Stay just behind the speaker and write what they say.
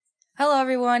Hello,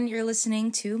 everyone. You're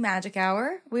listening to Magic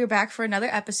Hour. We are back for another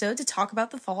episode to talk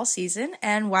about the fall season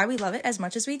and why we love it as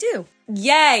much as we do.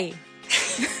 Yay!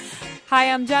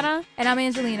 Hi, I'm Jenna. And I'm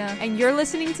Angelina. And you're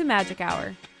listening to Magic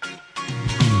Hour.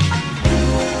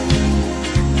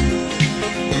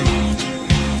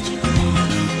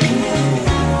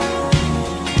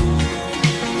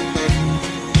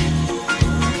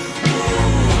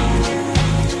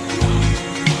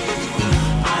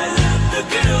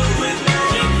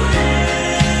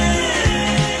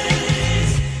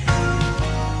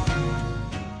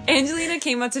 Angelina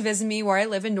came out to visit me where I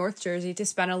live in North Jersey to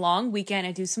spend a long weekend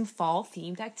and do some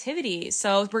fall-themed activities.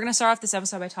 So we're going to start off this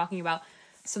episode by talking about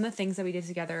some of the things that we did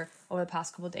together over the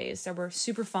past couple of days that were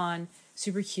super fun,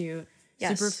 super cute,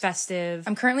 super festive.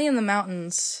 I'm currently in the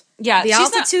mountains. Yeah, the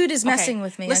altitude is messing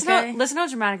with me. Listen how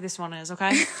dramatic this one is,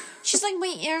 okay? She's like,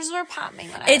 my ears were popping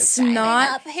when I was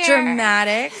not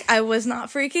dramatic. I was not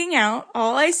freaking out.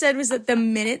 All I said was that the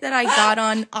minute that I got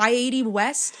on I-80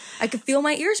 West, I could feel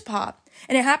my ears pop.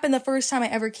 And it happened the first time I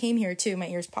ever came here, too. My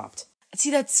ears popped.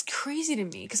 See, that's crazy to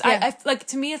me. Because I like,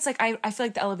 to me, it's like, I feel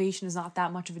like the elevation is not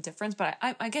that much of a difference. But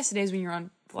I guess it is when you're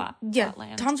on flat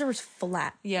land. Tom's River's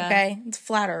flat. Yeah. Okay? It's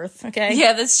flat earth. Okay?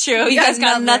 Yeah, that's true. You guys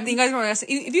got nothing. You guys were,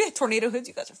 if you had tornado hoods,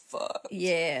 you guys are fucked.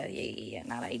 Yeah.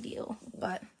 Not ideal.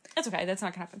 But that's okay. That's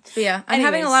not gonna happen. But yeah, I'm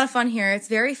having a lot of fun here. It's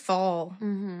very fall.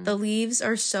 Mm-hmm. The leaves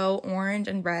are so orange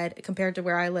and red compared to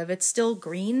where I live. It's still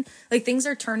green. Like, things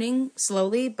are turning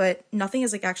slowly, but nothing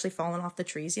has, like, actually fallen off the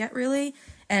trees yet, really.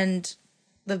 And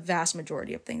the vast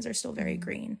majority of things are still very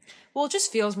green. Well, it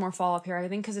just feels more fall up here, I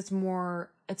think, because it's more,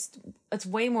 it's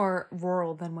way more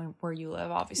rural than where you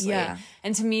live, obviously. Yeah.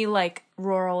 And to me, like,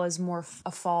 rural is more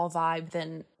a fall vibe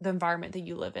than the environment that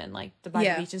you live in, like the by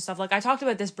the beach and stuff. Like, I talked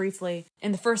about this briefly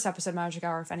in the first episode of Magic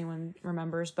Hour, if anyone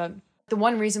remembers, but the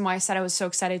one reason why I said I was so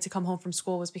excited to come home from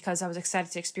school was because I was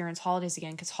excited to experience holidays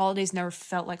again, because holidays never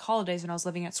felt like holidays when I was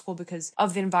living at school because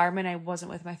of the environment. I wasn't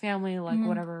with my family, like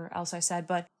whatever else I said,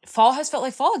 but fall has felt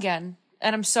like fall again.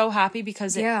 And I'm so happy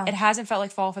because it hasn't felt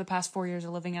like fall for the past 4 years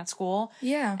of living at school.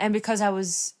 Yeah. And because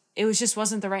it just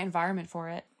wasn't the right environment for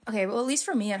it. Okay, well, at least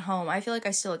for me at home, I feel like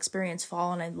I still experience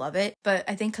fall and I love it. But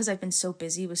I think because I've been so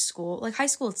busy with school, like high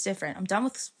school, it's different. I'm done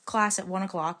with class at 1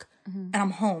 o'clock and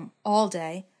I'm home all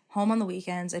day, home on the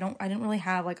weekends. I didn't really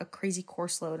have like a crazy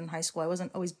course load in high school. I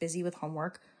wasn't always busy with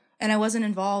homework. And I wasn't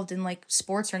involved in, like,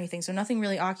 sports or anything, so nothing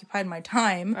really occupied my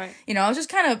time. Right. You know, I was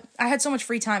just I had so much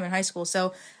free time in high school,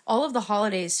 so all of the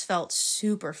holidays felt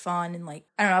super fun, and, like,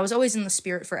 I don't know, I was always in the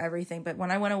spirit for everything, but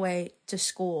when I went away to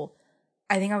school,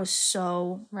 I think I was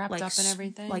so... wrapped up in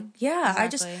everything? Like, yeah, exactly. I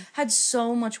just had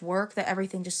so much work that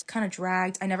everything just kind of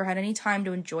dragged. I never had any time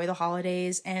to enjoy the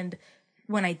holidays, and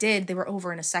when I did, they were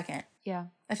over in a second. Yeah.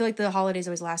 I feel like the holidays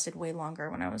always lasted way longer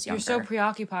when I was younger. You're so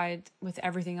preoccupied with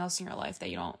everything else in your life that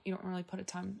you don't really put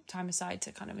time aside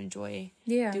to kind of enjoy,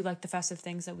 do like the festive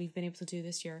things that we've been able to do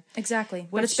this year. Exactly.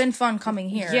 But it's been fun coming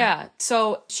here. Yeah.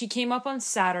 So she came up on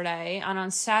Saturday, and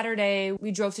on Saturday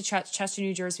we drove to Chester,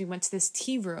 New Jersey. We went to this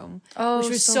tea room, which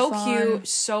was so cute,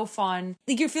 so fun.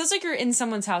 Like, it feels like you're in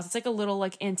someone's house. It's like a little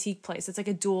like antique place. It's like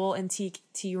a dual antique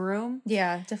tea room.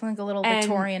 Yeah, definitely like a little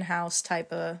Victorian house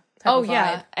type of vibe.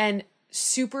 Yeah, and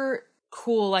super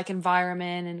cool like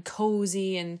environment and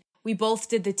cozy, and we both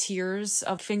did the tiers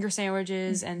of finger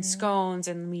sandwiches and scones,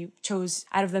 and we chose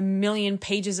out of the million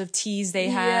pages of teas they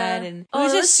had, and it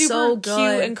was just super so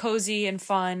cute and cozy and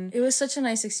fun. It was such a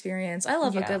nice experience. I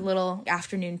love a good little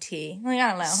afternoon tea. Like,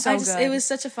 I don't know. Good. It was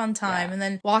such a fun time. And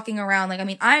then walking around, like, I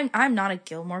mean, I'm not a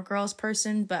Gilmore Girls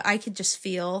person, but I could just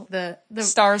feel the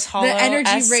Stars Hollow, the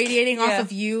energy radiating off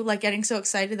of you, like getting so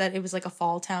excited that it was like a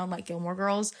fall town like Gilmore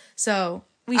Girls. So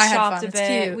we shopped a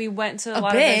bit. We went to a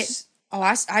lot bit. of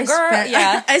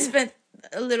I spent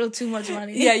a little too much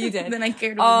money. Yeah, you did. Then I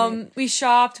cared about we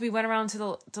shopped. We went around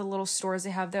to the little stores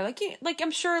they have there. Like I'm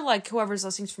sure like whoever's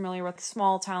listening is familiar with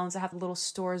small towns that have little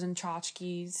stores and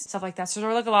tchotchkes, stuff like that. So there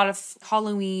were like a lot of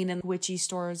Halloween and witchy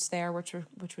stores there, which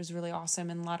was really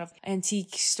awesome, and a lot of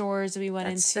antique stores that we went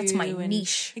into. That's my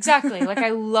niche. Exactly. Like,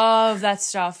 I love that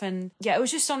stuff, and yeah, it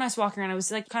was just so nice walking around. It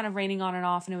was like kind of raining on and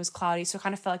off, and it was cloudy, so it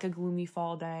kind of felt like a gloomy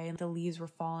fall day, and the leaves were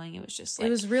falling. It was just like,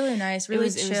 it was really nice, really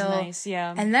chill. It was nice,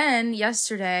 yeah. And then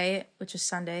yesterday, which was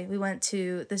Sunday, we went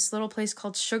to this little place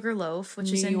called Sugarloaf,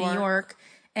 which is in New York,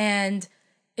 and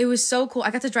it was so cool.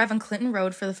 I got to drive on Clinton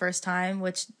Road for the first time,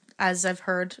 which as I've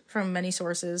heard from many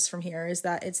sources from here, is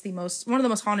that it's one of the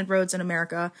most haunted roads in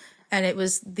America. And it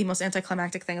was the most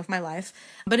anticlimactic thing of my life.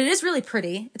 But it is really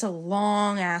pretty. It's a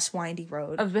long-ass, windy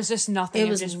road. It was just nothing. It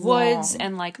was just long. woods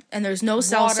and like And there's no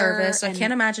cell service. So I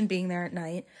can't imagine being there at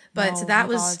night. But no, that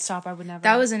my was... God, stop, I would never.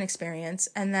 That was an experience.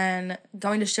 And then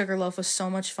going to Sugarloaf was so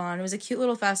much fun. It was a cute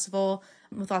little festival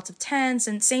with lots of tents.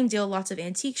 And same deal, lots of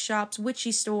antique shops,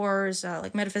 witchy stores,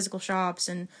 like metaphysical shops.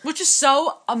 And which is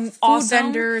so food awesome.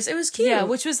 vendors. It was cute. Yeah,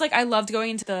 which was like, I loved going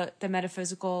into the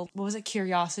metaphysical, what was it,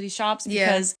 curiosity shops.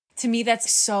 Because to me, that's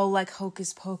so like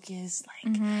hocus pocus,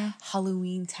 like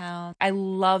Halloween town. I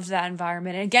loved that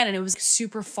environment. And again, and it was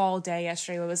super fall day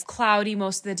yesterday. It was cloudy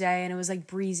most of the day and it was like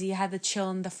breezy. It had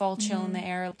the fall chill in the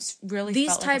air. It really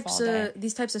felt like a fall day.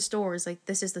 These types of stores, like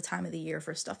this is the time of the year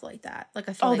for stuff like that. Like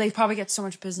I feel like, they probably get so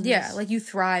much business. Yeah, like you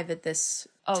thrive at this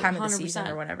time of the season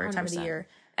or whatever, 100%. time of the year.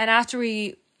 And after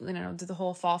we did the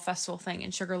whole fall festival thing in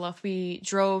Sugarloaf, we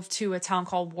drove to a town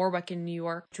called Warwick in New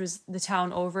York, which was the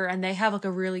town over, and they have like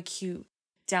a really cute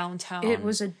downtown. It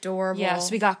was adorable. Yeah,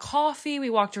 so we got coffee,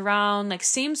 we walked around, like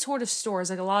same sort of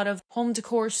stores, like a lot of home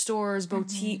decor stores,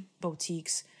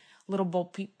 boutiques, little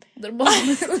boutiques.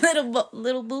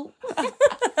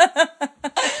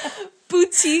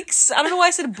 I don't know why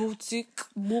I said boutique.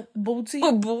 Boutique.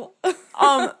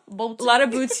 A lot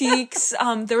of boutiques.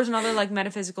 There was another like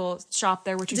metaphysical shop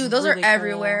there, which is those really are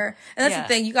everywhere. Cool. And that's the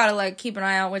thing, you gotta like keep an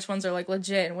eye out which ones are like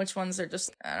legit and which ones are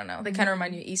just, I don't know, they kind of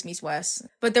remind you of East meets West.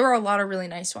 But there were a lot of really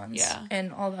nice ones. Yeah.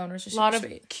 And all the owners are super a lot of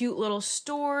sweet. cute little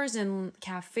stores and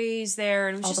cafes there,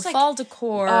 and it was all just the like fall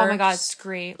decor. Oh my god, it's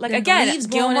great. Like the again, leaves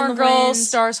blowing in Gilmore the Girls, wind.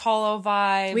 Stars Hollow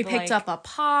vibe. We picked up a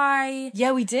pie.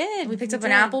 Yeah, we did. We picked up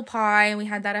an apple pie and we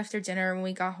had that after dinner when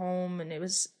we got home, and it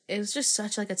was just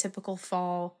such like a typical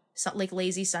fall, like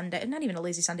lazy Sunday. Not even a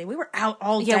lazy Sunday. We were out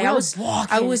all day. Yeah, I was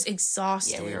walking. I was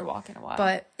exhausted. Yeah, we were walking a while.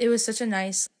 But it was such a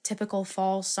nice typical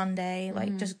fall Sunday,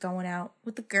 like just going out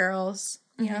with the girls.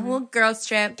 You know, a little girls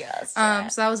trip. So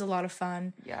that was a lot of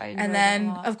fun. Yeah, I enjoyed and it then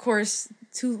a lot. of course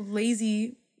 2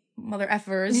 lazy mother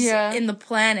effers Yeah. in the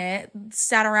planet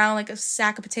sat around like a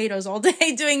sack of potatoes all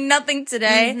day doing nothing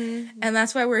today, and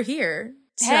that's why we're here.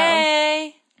 So,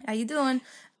 Hey, how you doing?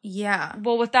 Yeah.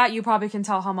 well, with that, you probably can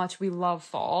tell how much we love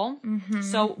fall.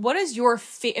 So, what is your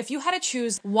if you had to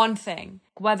choose one thing,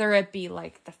 whether it be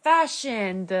like the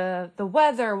fashion, the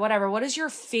weather, whatever, what is your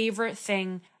favorite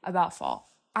thing about fall?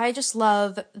 I just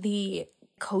love the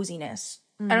coziness.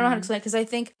 I don't know how to explain it because I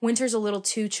think winter's a little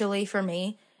too chilly for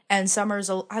me, and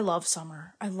I love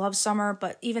summer. I love summer,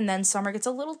 but even then, summer gets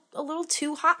a little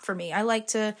too hot for me. I like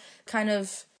to kind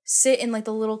of sit in like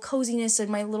the little coziness of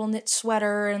my little knit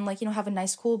sweater and like, you know, have a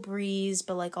nice cool breeze,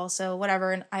 but like also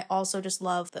whatever. And I also just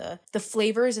love the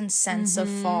flavors and scents of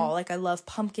fall. Like I love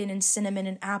pumpkin and cinnamon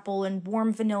and apple and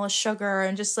warm vanilla sugar,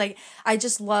 and just like I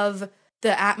just love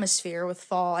the atmosphere with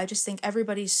fall. I just think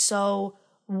everybody's so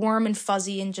warm and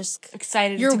fuzzy and just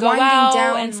Excited you're to go winding out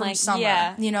down and from like, summer.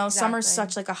 yeah, you know, exactly. Summer's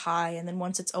such like a high, and then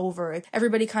once it's over,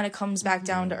 everybody kind of comes back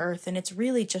down to earth, and it's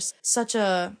really just such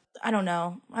a, I don't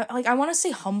know, I want to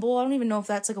say humble. I don't even know if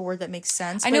that's like a word that makes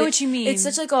sense. I know what you mean. It's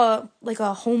such like a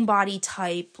homebody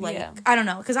type, like, Yeah. I don't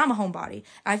know, because I'm a homebody.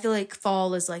 I feel like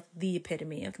fall is like the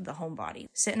epitome of the homebody.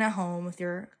 Sitting at home with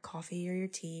your coffee or your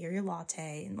tea or your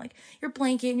latte and like your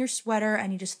blanket and your sweater,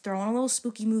 and you just throw on a little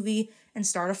spooky movie and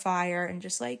start a fire and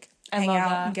just like hang love out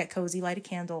that. and get cozy, light a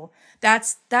candle.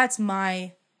 That's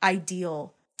my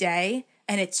ideal day,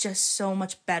 and it's just so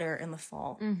much better in the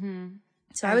fall.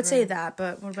 So I would say that,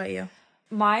 but what about you?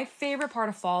 My favorite part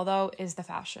of fall, though, is the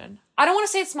fashion. I don't want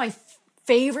to say it's my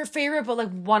favorite, but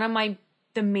like one of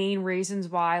the main reasons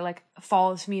why like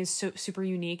fall to me is so super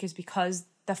unique is because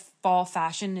the fall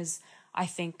fashion is, I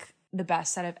think, the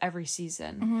best out of every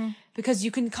season. Because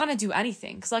you can kind of do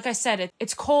anything. Because like I said,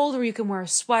 it's cold, or you can wear a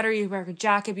sweater, you can wear a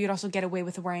jacket, but you'd also get away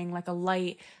with wearing like a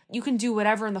light. You can do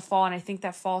whatever in the fall, and I think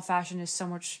that fall fashion is so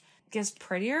much, I guess,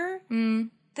 prettier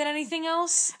than anything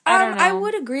else. I don't know. I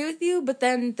would agree with you, but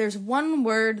then there's one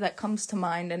word that comes to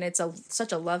mind, and it's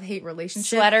such a love-hate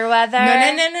relationship. Sweater weather?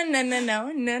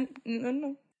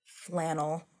 No.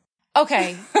 Flannel.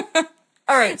 Okay.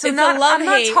 All right. So It's I'm a not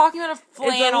love-hate. talking about a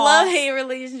flannel. It's a love-hate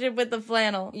relationship with the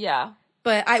flannel. Yeah.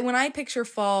 But when I picture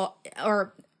fall,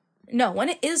 when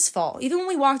it is fall, even when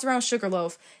we walked around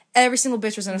Sugarloaf, every single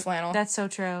bitch was in a flannel. That's so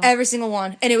true. Every single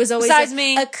one. And it was always Besides like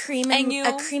me a cream and you.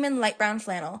 a cream and light brown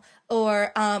flannel,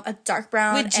 or a dark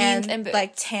brown With jeans and and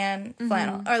like tan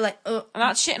flannel, or like I'm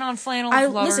not shitting on flannel I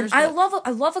lovers. I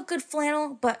love a good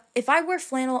flannel, but if I wear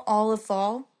flannel all of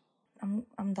fall,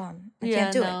 I'm done. I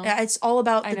can't do no. it. It's all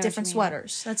about know the what different you mean.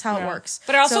 sweaters. That's how it works.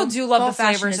 But I also So do love fall the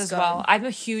fashion flavors is as good. well. I'm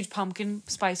a huge pumpkin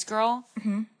spice girl.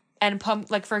 And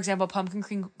like for example,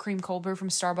 pumpkin cream cold brew from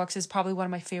Starbucks is probably one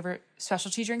of my favorite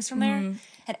specialty drinks from there.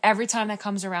 And every time that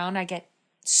comes around, I get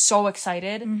so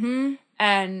excited.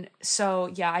 And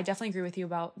so, yeah, I definitely agree with you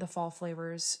about the fall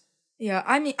flavors. Yeah,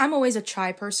 I mean, I'm always a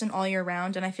chai person all year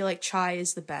round, and I feel like chai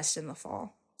is the best in the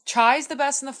fall. Chai is the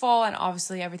best in the fall, and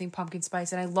obviously everything pumpkin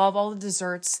spice. And I love all the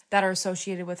desserts that are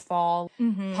associated with fall.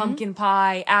 Pumpkin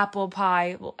pie, apple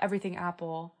pie, well, everything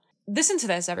apple. Listen to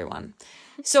this, everyone.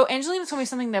 So Angelina told me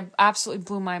something that absolutely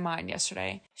blew my mind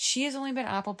yesterday. She has only been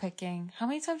apple picking. How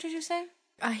many times did you say?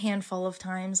 A handful of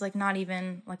times, like not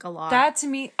even like a lot. That to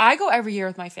me, I go every year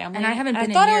with my family, and I haven't been.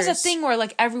 I thought in it years. was a thing where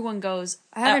like everyone goes.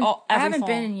 I haven't fall.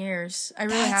 been in years. I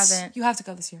really haven't. You have to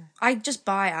go this year. I just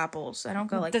buy apples. I don't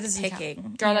go like picking.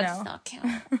 Count. Girl, that does not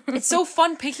count. It's so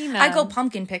fun picking them. I go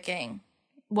pumpkin picking.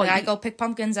 Well, I go pick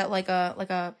pumpkins at like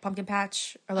a pumpkin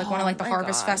patch or like one of like the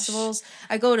harvest festivals.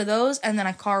 I go to those and then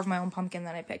I carve my own pumpkin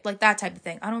that I picked, like that type of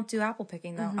thing. I don't do apple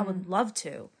picking though. I would love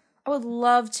to.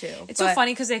 It's so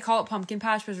funny because they call it pumpkin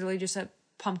patch, but it's really just a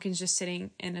pumpkins just sitting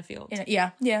in a field.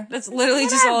 Yeah. That's literally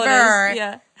just all it is.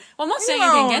 Yeah. Well, I'm not saying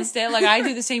anything against it. Like I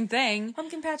do the same thing.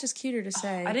 Pumpkin patch is cuter to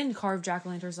say. I didn't carve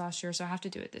jack-o'-lanterns last year, so I have to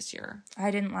do it this year. I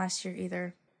didn't last year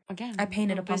either. Again, I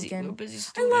painted a pumpkin. We're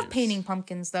busy I love painting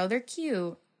pumpkins though. They're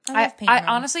cute. I love painting them.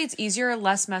 Honestly, it's easier,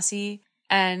 less messy,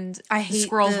 and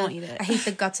squirrels won't eat it. I hate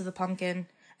the guts of the pumpkin.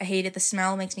 I hate it. The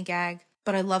smell makes me gag.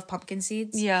 But I love pumpkin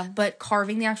seeds. Yeah. But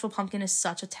carving the actual pumpkin is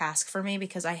such a task for me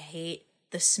because I hate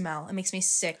the smell. It makes me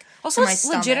sick. Also, it's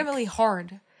legitimately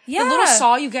hard. Yeah. The little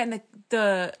saw you get in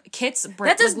the kits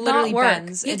that does like, literally not work.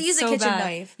 Bends. You have to use a kitchen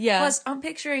knife. Yeah. Plus, I'm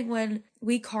picturing when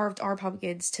we carved our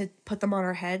pumpkins to put them on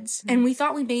our heads, and we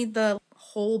thought we made the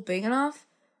hole big enough,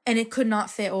 and it could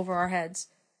not fit over our heads.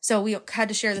 So we had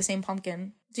to share the same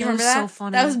pumpkin. Do you remember that? So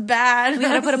funny. That was bad. We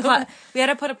had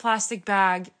to put a plastic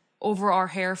bag over our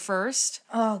hair first.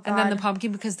 Oh, God. And then the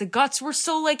pumpkin because the guts were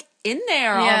so like in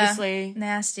there, obviously.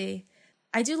 Nasty.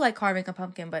 I do like carving a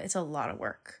pumpkin, but it's a lot of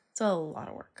work.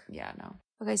 Yeah, no.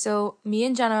 Okay, so me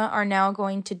and Jenna are now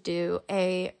going to do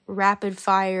a rapid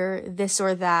fire this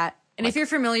or that. And if you're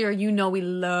familiar, you know we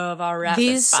love our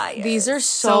rapid fires. These are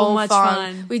so much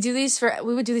fun. We would do these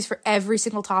for every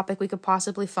single topic we could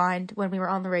possibly find when we were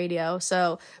on the radio.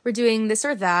 So we're doing this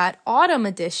or that, autumn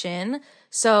edition.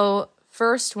 So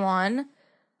first one,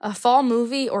 a fall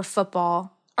movie or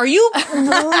football? Are you?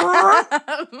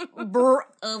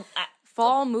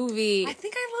 Fall movie. I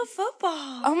think I love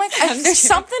football. Oh my God. There's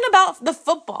something about the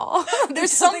football.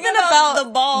 There's something about the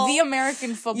ball. The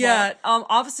American football. Yeah.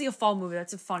 Obviously a fall movie.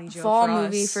 That's a funny joke. Fall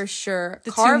movie for sure.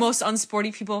 The two most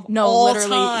unsporty people of all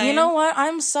time. You know what?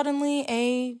 I'm suddenly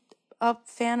a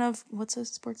fan of what's a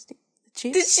sports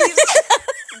team? The Chiefs.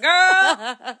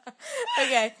 Girl.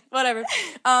 Okay, whatever.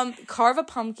 Carve a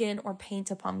pumpkin or paint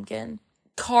a pumpkin.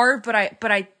 Carve, but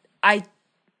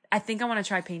I think I want to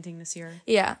try painting this year.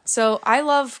 Yeah. So I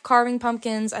love carving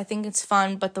pumpkins. I think it's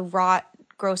fun, but the rot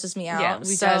grosses me out. Yeah,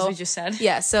 as we just said.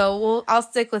 Yeah. So I'll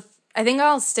stick with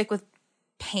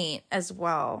paint as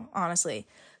well. Honestly,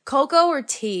 cocoa or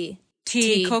tea.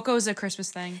 Tea. Cocoa is a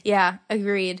Christmas thing. Yeah.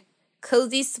 Agreed.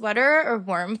 Cozy sweater or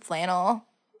warm flannel.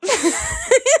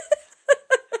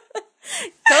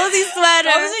 Cozy sweater.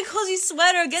 I was like, cozy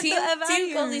sweater. Get the F out of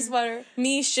here. Cozy sweater.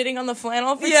 Me shitting on the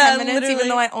flannel for 10 minutes, literally. Even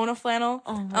though I own a flannel.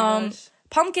 Oh my gosh.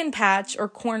 Pumpkin patch or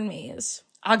corn maze.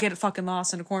 I'll get fucking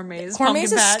lost in a corn maze. Corn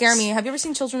mazes scare me. Have you ever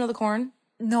seen Children of the Corn?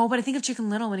 No, but I think of Chicken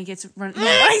Little when he gets run. No,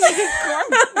 I think of corn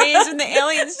maze when the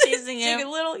aliens chasing him.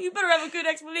 Chicken Little, you better have a good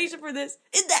explanation for this.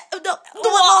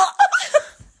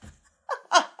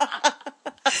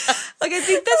 Like, I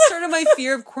think that's sort of my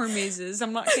fear of corn mazes.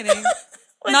 I'm not kidding.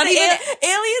 Like not even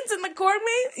aliens in the corn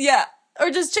maze? Yeah. Or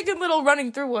just Chicken Little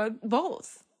running through one?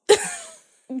 Both.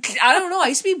 I don't know. I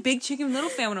used to be a big Chicken Little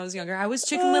fan when I was younger. I was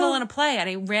Chicken Little in a play, and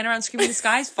I ran around screaming, "The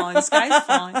sky's falling! The sky's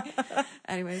falling!"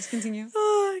 Anyways, continue.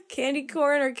 Candy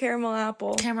corn or caramel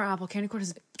apple? Caramel apple. Candy corn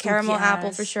is caramel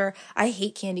apple for sure. I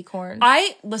hate candy corn.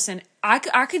 I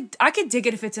could dig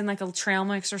it if it's in like a trail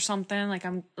mix or something. Like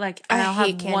I'll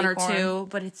have one or two,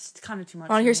 but it's kind of too much.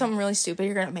 Want to hear something really stupid?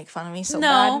 You're gonna make fun of me so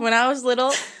bad. When I was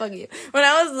little, fuck you. When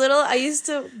I was little, I used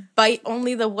to bite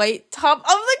only the white top of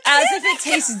the candy. As if it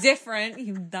tastes different.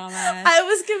 You dumbass. I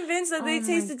was convinced that they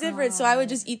tasted different, so I would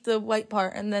just eat the white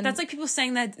part and then. That's like people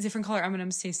saying that different color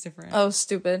M&Ms taste different. Oh,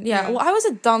 stupid. Yeah. Well, I was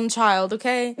a dumb child.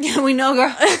 Okay. Yeah, we know,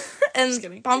 girl.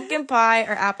 And pumpkin pie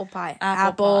or apple pie?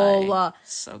 Apple pie.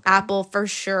 So good. Apple for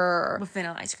sure. With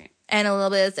vanilla ice cream. And a little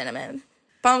bit of cinnamon.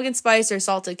 Pumpkin spice or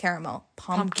salted caramel?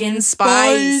 Pumpkin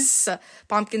spice.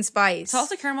 Pumpkin spice.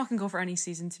 Salted caramel can go for any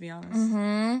season, to be honest.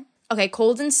 Mm-hmm. Okay,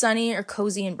 cold and sunny or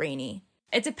cozy and rainy?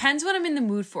 It depends what I'm in the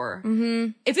mood for.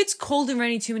 Mm-hmm. If it's cold and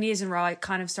rainy too many days in a row, I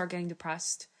kind of start getting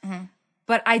depressed. Mm-hmm.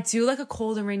 But I do like a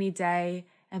cold and rainy day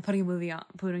and putting a movie on.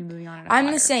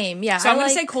 I'm the same. Yeah. So I'm going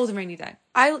to say cold and rainy day.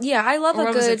 I love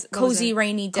a good cozy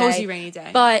rainy day. Cozy rainy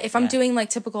day. But if I'm doing like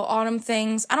typical autumn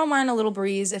things, I don't mind a little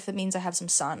breeze if it means I have some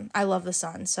sun. I love the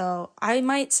sun. So I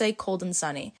might say cold and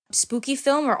sunny. Spooky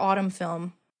film or autumn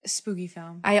film? Spooky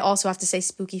film. I also have to say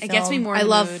spooky film. It gets me more in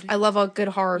the mood. I love a good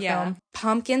horror film.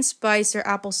 Pumpkin spice or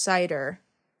apple cider?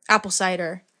 Apple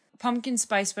cider. Pumpkin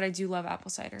spice, but I do love apple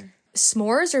cider.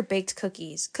 S'mores or baked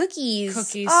cookies? Cookies.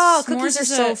 Oh, cookies are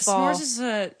so fall. S'mores is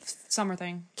a summer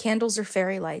thing. Candles or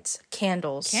fairy lights?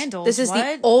 Candles. This is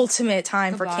the ultimate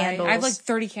time for candles. I have like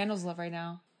 30 candles left right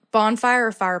now. Bonfire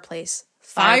or fireplace?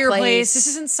 Fireplace. This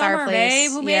isn't summer, babe.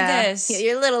 Who made this? Yeah,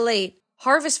 you're a little late.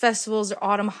 Harvest festivals or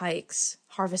autumn hikes?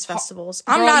 Harvest festivals.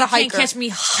 I'm not a hiker. You can't catch me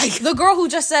hike. The girl who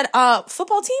just said,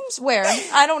 football teams? Where?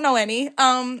 I don't know any.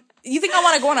 You think I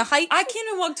want to go on a hike? I can't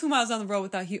even walk 2 miles down the road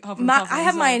without huffing. I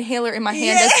have my inhaler in my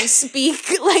hand as we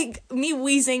speak. Like, me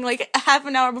wheezing like half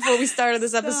an hour before we started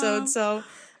this episode. So,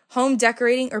 home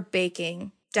decorating or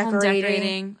baking?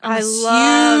 Decorating. I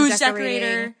love huge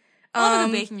decorator. I love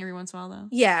a good baking every once in a while, though.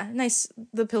 Yeah, nice.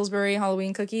 The Pillsbury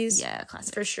Halloween cookies. Yeah,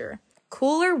 classic. For sure.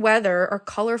 Cooler weather or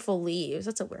colorful leaves?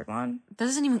 That's a weird one. That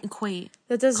doesn't even equate.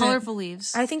 That doesn't. Colorful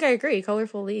leaves. I think I agree.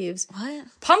 Colorful leaves. What?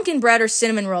 Pumpkin bread or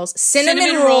cinnamon rolls?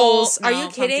 Cinnamon rolls. No, are you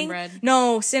kidding? Bread.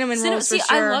 No, cinnamon rolls for sure.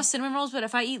 I love cinnamon rolls, but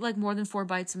if I eat like more than 4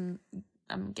 bites,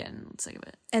 I'm getting sick of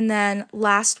it. And then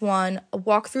last one, a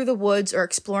walk through the woods or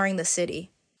exploring the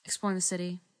city? Exploring the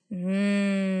city.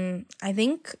 I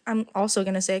think I'm also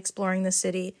going to say exploring the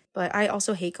city, but I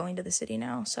also hate going to the city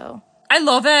now, so. I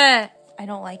love it. I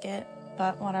don't like it,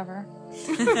 but whatever.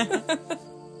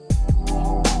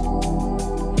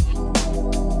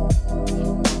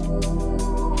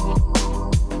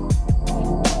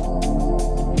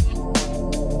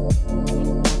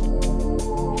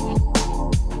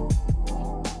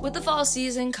 With the fall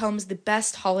season comes the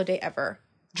best holiday ever.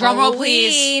 Drum roll,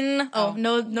 please. Oh,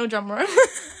 no drum roll.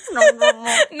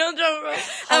 No drum roll.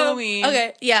 Halloween.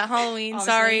 Okay, yeah, Halloween.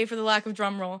 Obviously. Sorry for the lack of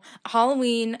drum roll.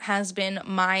 Halloween has been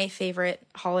my favorite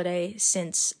holiday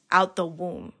since out the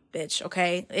womb, bitch,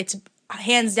 okay? It's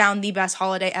hands down the best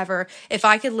holiday ever. If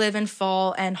I could live in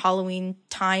fall and Halloween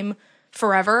time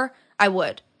forever, I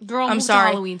would. Girl, I'm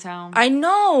sorry. Halloween town. I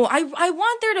know. I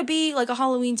want there to be like a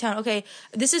Halloween town. Okay,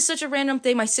 this is such a random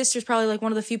thing. My sister's probably like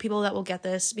one of the few people that will get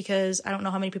this because I don't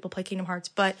know how many people play Kingdom Hearts.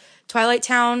 But Twilight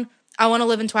Town, I want to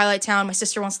live in Twilight Town. My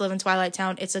sister wants to live in Twilight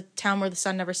Town. It's a town where the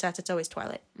sun never sets. It's always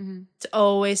twilight. Mm-hmm. It's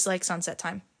always like sunset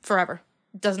time forever.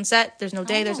 It doesn't set. There's no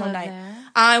day. There's no night.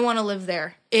 I want to live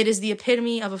there. It is the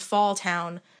epitome of a fall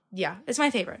town. Yeah, it's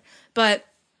my favorite. But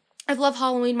I've loved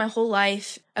Halloween my whole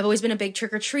life. I've always been a big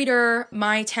trick-or-treater.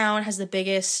 My town has the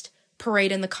biggest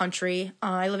parade in the country.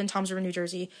 I live in Toms River, New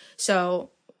Jersey. So,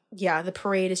 yeah, the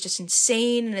parade is just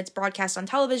insane, and it's broadcast on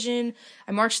television.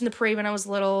 I marched in the parade when I was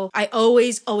little. I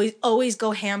always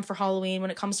go ham for Halloween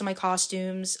when it comes to my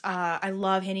costumes. I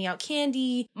love handing out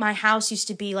candy. My house used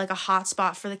to be like a hot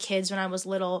spot for the kids when I was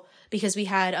little because we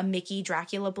had a Mickey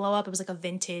Dracula blow up. It was like a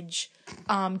vintage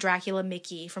Dracula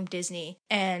Mickey from Disney,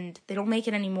 and they don't make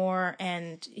it anymore,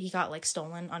 and he got like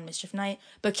stolen on Mischief Night.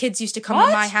 But kids used to come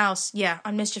to my house. Yeah,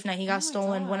 on Mischief Night. He got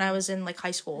stolen when I was in like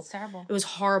high school. That's terrible. It was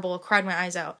horrible. I cried my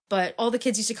eyes out. But all the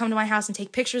kids used to come to my house and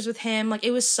take pictures with him. Like,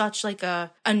 it was such like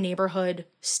a neighborhood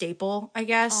staple, I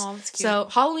guess. Oh, that's cute. So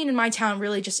Halloween in my town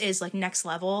really just is like next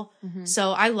level. Mm-hmm.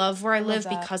 So I love where I live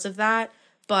because of that.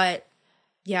 But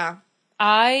yeah.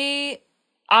 Okay,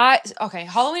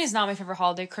 Halloween is not my favorite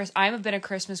holiday. I've been a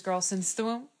Christmas girl since the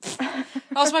womb.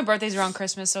 Also, my birthday's around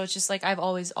Christmas, so it's just like I've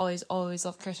always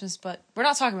loved Christmas, but we're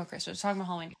not talking about Christmas, we're talking about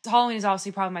Halloween. Halloween is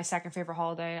obviously probably my second favorite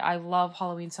holiday. I love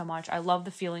Halloween so much. I love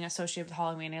the feeling associated with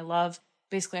Halloween. I love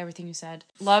basically everything you said.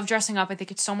 Love dressing up. I think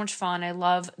it's so much fun. I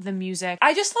love the music.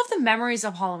 I just love the memories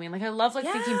of Halloween. Like, I love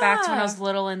thinking back to when I was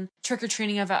little and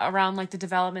trick-or-treating around like the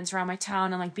developments around my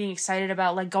town and like being excited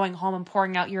about like going home and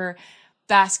pouring out your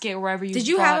basket wherever you Did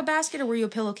you have a basket or were you a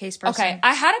pillowcase person? Okay,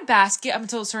 I had a basket up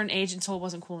until a certain age until it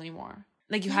wasn't cool anymore.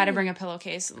 Like, you had to bring a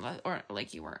pillowcase or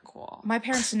like you weren't cool. My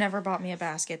parents never bought me a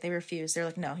basket. They refused. They're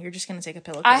like, no, you're just going to take a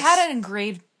pillowcase. I had an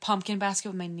engraved pumpkin basket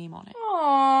with my name on it.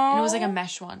 Aww. And it was like a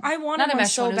mesh one. I wanted Not a one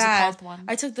mesh so one, bad. It was a cloth one.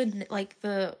 I took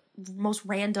the most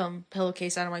random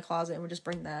pillowcase out of my closet and would just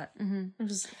bring that. Mm-hmm. It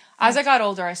was, As I got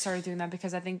older, I started doing that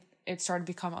because I think it started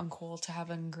to become uncool to have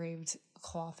an engraved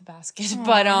cloth basket. Aww.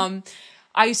 But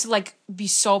I used to like be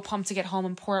so pumped to get home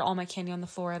and pour all my candy on the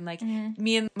floor, and like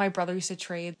me and my brother used to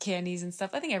trade candies and stuff.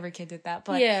 I think every kid did that,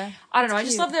 but yeah, I don't know. I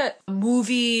just love the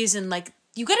movies and like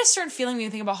you get a certain feeling when you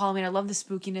think about Halloween. I love the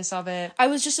spookiness of it. I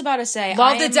was just about to say,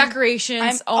 love the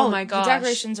decorations. Oh my gosh, the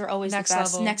decorations are always next the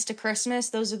best. level. Next to Christmas,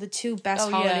 those are the two best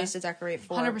holidays to decorate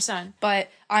for. 100%. But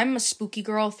I'm a spooky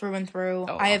girl through and through.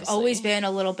 I have always been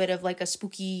a little bit of like a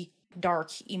spooky,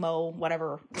 dark, emo,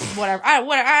 whatever.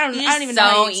 I don't even know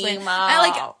how to explain.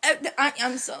 Emo.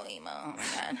 I'm so emo. Oh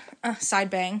my god. Side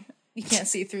bang. You can't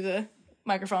see through the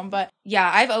microphone, but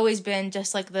yeah, I've always been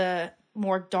just like the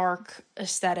more dark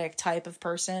aesthetic type of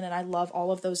person, and I love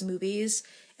all of those movies,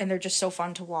 and they're just so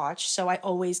fun to watch. So I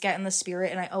always get in the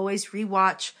spirit, and I always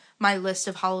rewatch my list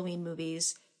of Halloween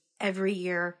movies every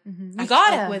year. You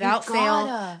gotta, without fail.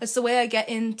 That's the way I get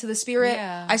into the spirit.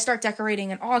 Yeah. I start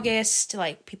decorating in August.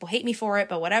 Like, people hate me for it,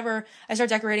 but whatever. I start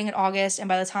decorating in August, and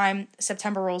by the time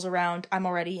September rolls around, I'm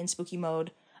already in spooky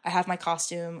mode. I have my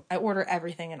costume. I order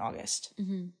everything in August.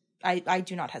 I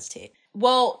do not hesitate.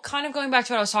 Well, kind of going back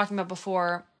to what I was talking about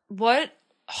before, what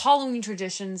Halloween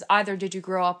traditions either did you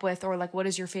grow up with, or like what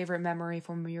is your favorite memory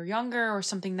from when you were younger, or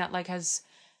something that like has,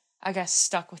 I guess,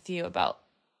 stuck with you about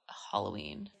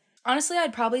Halloween? Honestly,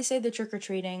 I'd probably say the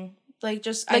trick-or-treating. Like,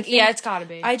 just, like, yeah, it's gotta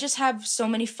be. I just have so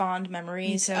many fond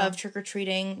memories of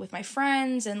trick-or-treating with my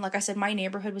friends, and like I said, my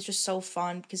neighborhood was just so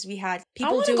fun because we had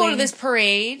people I go to this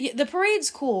parade. Yeah, the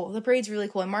parade's cool. The parade's really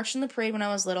cool. I marched in the parade when I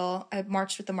was little. I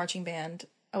marched with the marching band.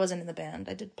 I wasn't in the band.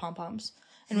 I did pom-poms.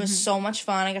 And it was so much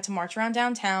fun. I got to march around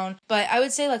downtown. But I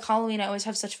would say, like, Halloween, I always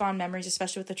have such fond memories,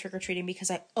 especially with the trick-or-treating, because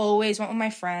I always went with my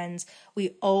friends.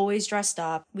 We always dressed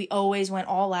up. We always went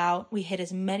all out. We hit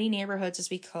as many neighborhoods as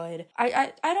we could.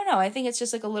 I don't know. I think it's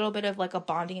just, like, a little bit of, like, a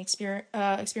bonding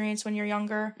experience when you're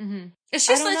younger. It's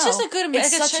just a good,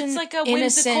 it's like a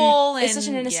whimsical, it's such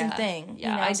an innocent thing.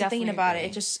 Yeah, I was thinking about it.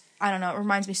 It just, I don't know, it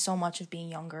reminds me so much of being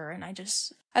younger, and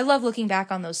I love looking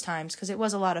back on those times because it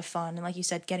was a lot of fun. And like you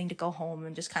said, getting to go home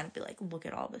and just kind of be like, look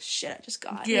at all this shit I just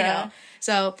got. Yeah. You know?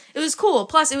 So it was cool.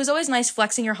 Plus, it was always nice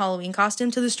flexing your Halloween costume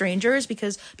to the strangers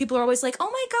because people are always like, oh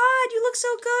my God, you look so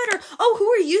good. Or, oh, who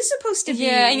are you supposed to be?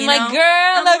 Yeah, and you're like,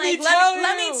 girl, let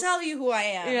me tell you who I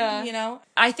am. Yeah. You know?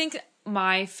 I think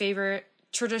my favorite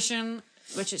tradition,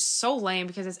 which is so lame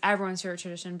because it's everyone's favorite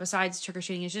tradition besides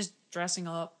trick-or-treating, is just dressing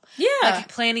up. Yeah. Like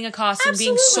planning a costume,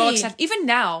 being so excited. Even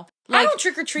now. Like, I don't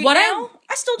trick-or-treat now.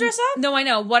 I still dress up. No, I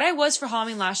know. What I was for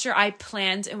Halloween last year, I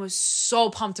planned and was so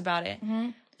pumped about it.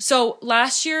 So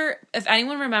last year, if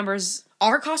anyone remembers...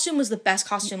 Our costume was the best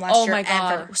costume last year. Oh my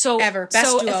God. Ever.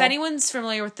 Best duo. If anyone's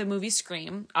familiar with the movie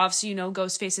Scream, obviously you know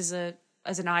Ghostface is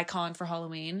an icon for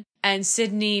Halloween. And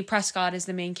Sydney Prescott is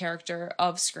the main character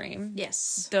of Scream.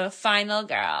 Yes. The final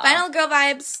girl. Final girl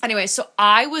vibes. Anyway, so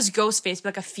I was Ghostface, but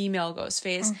like a female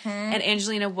Ghostface. And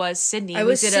Angelina was Sydney. I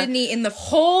was Sydney in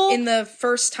the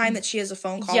first time that she has a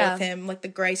phone call with him, like the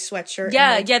gray sweatshirt.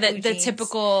 Yeah, and the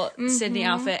typical Sydney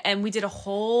outfit. And we did a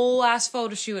whole ass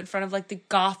photo shoot in front of like the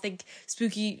gothic,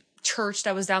 spooky church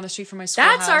that was down the street from my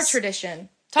schoolhouse. That's our tradition.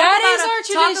 Talk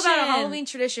about a Halloween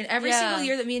tradition. Every single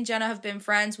year that me and Jenna have been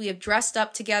friends, we have dressed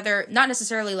up together, not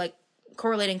necessarily like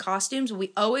correlating costumes, but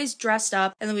we always dressed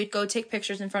up, and then we'd go take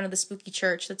pictures in front of the spooky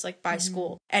church that's like by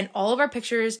school. And all of our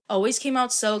pictures always came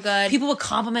out so good. People would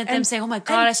compliment them, saying, oh my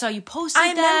God, I saw you posted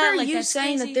that. I remember like, you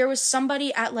saying that there was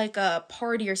somebody at like a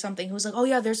party or something who was like, oh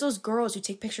yeah, there's those girls who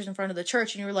take pictures in front of the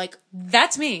church, and you were like,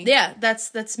 that's me. Yeah,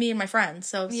 that's me and my friends.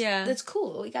 So yeah, that's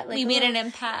cool. We got like made an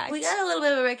impact. We got a little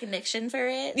bit of a recognition for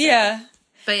it. So.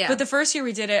 Yeah. But the first year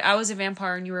we did it, I was a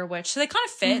vampire and you were a witch. So they kind of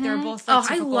fit. They were both like,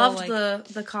 typical, I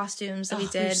loved the costumes that we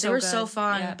did. They were so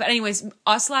fun. Yeah. But anyways,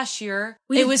 us last year,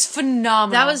 it was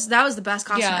phenomenal. That was the best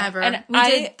costume ever. And we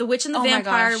did The Witch and the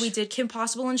Vampire. We did Kim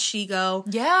Possible and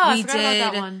Shigo. Yeah, I forgot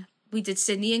about that one. We did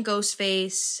Sydney and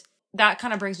Ghostface. That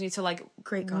kind of brings me to like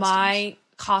great costumes. My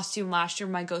costume last year,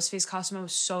 my Ghostface costume, I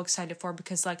was so excited for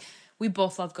because like we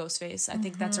both love Ghostface. I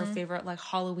think that's our favorite, like,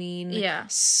 Halloween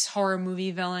horror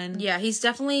movie villain. Yeah, he's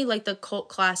definitely, like, the cult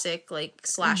classic, like,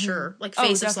 slasher, like,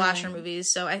 face of slasher movies.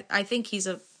 So I think he's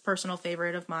a personal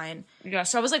favorite of mine. Yeah,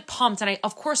 so I was, like, pumped. And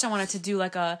of course I wanted to do,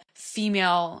 like, a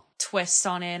female twist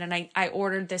on it. And I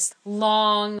ordered this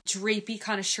long, drapey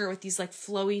kind of shirt with these, like,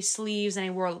 flowy sleeves. And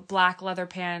I wore black leather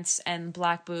pants and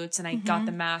black boots. And I got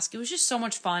the mask. It was just so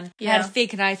much fun. Yeah. I had a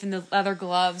fake knife and the leather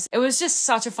gloves. It was just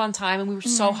such a fun time. And we were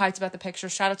so hyped about the picture.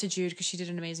 Shout out to Jude because she did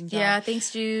an amazing job. Yeah, thanks,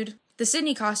 Jude. The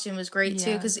Sydney costume was great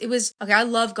too, because it was, okay, I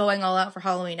love going all out for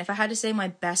Halloween. If I had to say my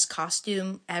best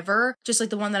costume ever, just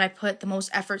like the one that I put the most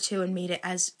effort to and made it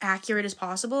as accurate as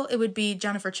possible, it would be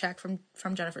Jennifer Check from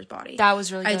Jennifer's Body. That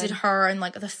was really good. I did her, and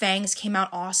like the fangs came out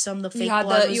awesome. The fake blood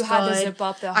was good. You had the zip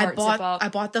up, the heart zip up. I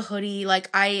bought the hoodie. Like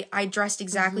I dressed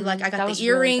exactly like I got the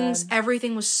earrings. Really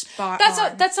everything was spot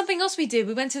on. That's something else we did.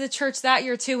 We went to the church that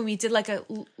year too, and we did like a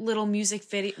little music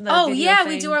video.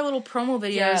 We do our little promo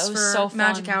videos for so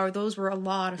Magic Hour. Those were a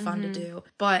lot of fun to do.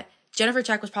 But Jennifer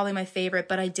Check was probably my favorite,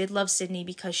 but I did love Sydney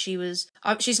because she's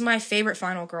my favorite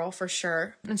final girl for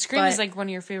sure. And Scream is like one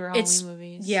of your favorite Halloween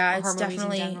movies. Yeah, it's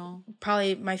definitely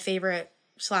probably my favorite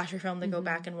slasher film to go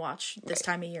back and watch this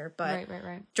time of year. But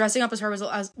right. Dressing up as her was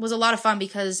a lot of fun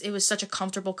because it was such a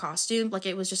comfortable costume. Like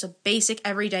it was just a basic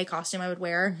everyday costume I would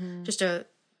wear. Just a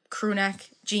crew neck,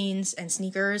 jeans, and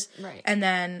sneakers. Right. And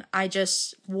then I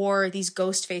just wore these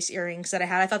ghost face earrings that I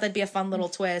had. I thought that'd be a fun little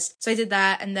twist. So I did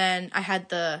that, and then I had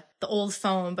the old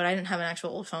phone, but I didn't have an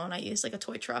actual old phone. I used like a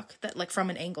toy truck that like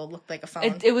from an angle looked like a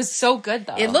phone. It was so good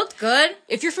though. It looked good.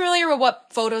 If you're familiar with what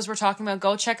photos we're talking about,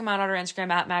 go check them out on our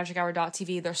Instagram at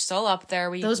magichour.tv. They're still up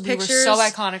there. Those pictures were so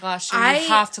iconic last year. You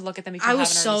have to look at them if you haven't already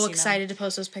seen them. I was so excited to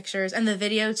post those pictures and the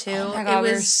video too. Oh my God,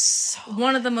 it was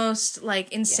one of the most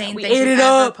like insane things we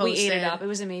ever posted. We ate it up. It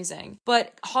was amazing.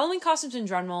 But Halloween costumes in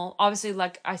general, obviously,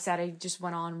 like I said, I just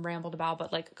went on and rambled about,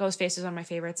 but like Ghostface is one of my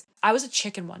favorites. I was a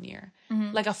chicken one year.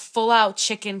 Like a full out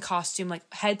chicken costume,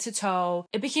 like head to toe.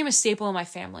 It became a staple in my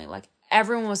family. Like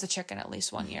everyone was a chicken at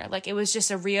least one year. Like it was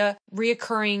just a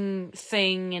reoccurring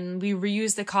thing, and we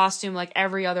reused the costume like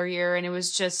every other year, and it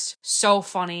was just so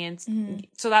funny. And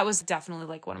so that was definitely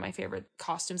like one of my favorite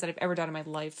costumes that I've ever done in my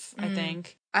life, I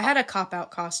think. I had a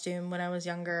cop-out costume when I was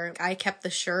younger. I kept the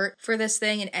shirt for this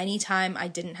thing, and anytime I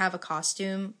didn't have a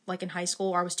costume, like in high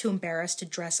school, or I was too embarrassed to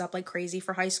dress up like crazy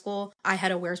for high school, I had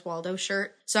a Where's Waldo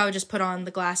shirt. So I would just put on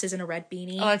the glasses and a red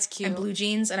beanie. Oh, that's cute. And blue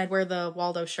jeans, and I'd wear the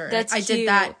Waldo shirt. That's I did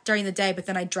that during the day, but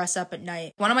then I'd dress up at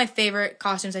night. One of my favorite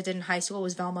costumes I did in high school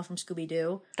was Velma from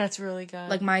Scooby-Doo. That's really good.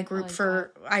 Like my group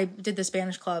I did the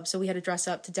Spanish club, so we had to dress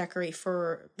up to decorate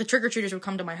for, the trick-or-treaters would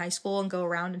come to my high school and go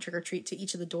around and trick-or-treat to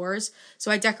each of the doors. So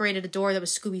I decorated a door that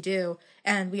was Scooby-Doo,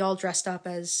 and we all dressed up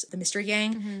as the Mystery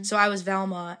Gang. So I was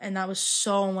Velma, and that was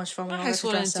so much fun. My high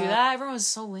school didn't do that. Everyone was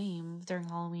so lame during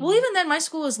Halloween. Well, even then, my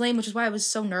school was lame, which is why it was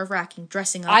so nerve-wracking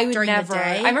dressing up during the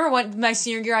day. I remember my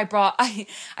senior year, I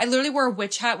literally wore a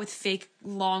witch hat with fake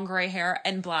long gray hair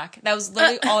and black. That was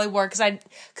literally all I wore, because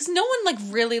no one like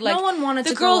really like, no one wanted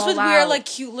the to girls go would all wear out. like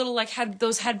cute little like had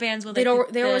those headbands with like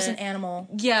there was an animal,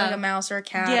 like a mouse or a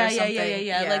cat, or something.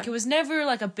 Yeah. Like it was never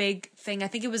like a big thing. I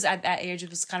think it was at that age, it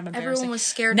was kind of embarrassing. Everyone was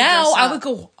scared. Now to dress up. I would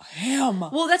go ham.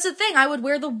 Well, that's the thing. I would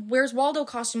wear the Where's Waldo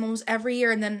costume almost every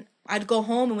year, and then I'd go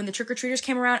home, and when the trick-or-treaters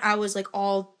came around, I was like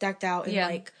all decked out in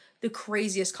like the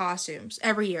craziest costumes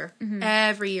every year.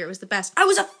 Every year. It was the best. I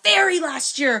was a fairy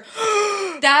last year.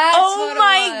 That's what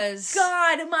it was. Oh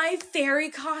my God, my fairy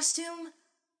costume.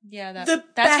 Yeah, that's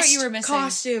best what you were missing.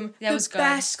 Costume. That was good. The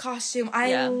best costume.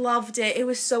 I loved it. It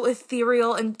was so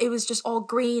ethereal, and it was just all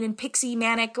green and pixie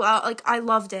manic. Like I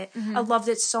loved it. I loved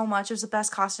it so much. It was the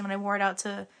best costume, and I wore it out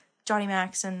to Johnny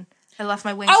Max, and I left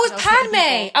my wings. I was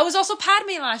Padme. I was also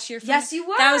Padme last year. Yes, you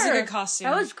were. That was a good costume.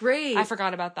 That was great. I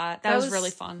forgot about that. That was really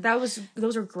fun. Those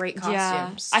were great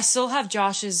costumes. Yeah. I still have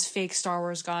Josh's fake Star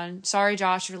Wars gun. Sorry,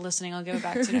 Josh, if you're listening. I'll give it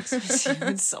back to you next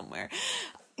episode somewhere.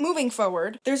 Moving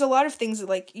forward, there's a lot of things that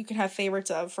like you can have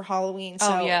favorites of for Halloween.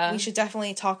 So we should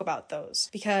definitely talk about those,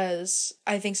 because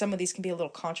I think some of these can be a little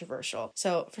controversial.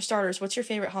 So for starters, what's your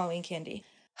favorite Halloween candy?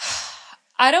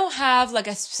 I don't have like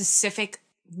a specific.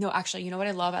 No, actually, you know what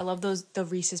I love? I love the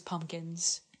Reese's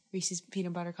pumpkins. Reese's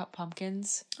peanut butter cup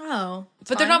pumpkins. Oh.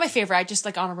 But they're not my favorite. I just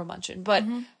like honorable mention. But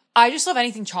I just love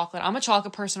anything chocolate. I'm a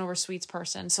chocolate person over sweets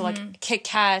person. So like Kit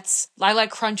Kats, I like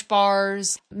Crunch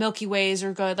Bars, Milky Ways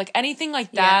are good. Like anything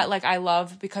like that, like I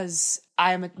love, because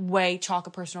I am a way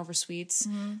chocolate person over sweets.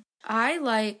 I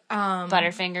like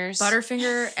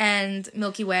Butterfinger and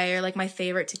Milky Way are like my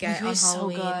favorite to get on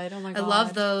Halloween. So good. Oh my God. I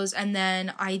love those. And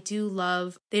then I do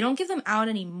love, they don't give them out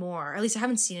anymore. At least I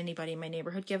haven't seen anybody in my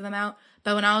neighborhood give them out.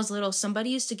 But when I was little, somebody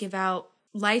used to give out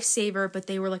Lifesaver, but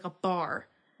they were like a bar.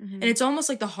 And it's almost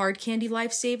like the hard candy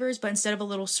Lifesavers, but instead of a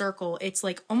little circle, it's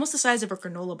like almost the size of a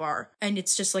granola bar. And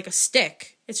it's just like a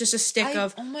stick. It's just a stick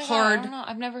of hard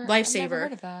I've never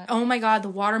heard of that. Oh my God, the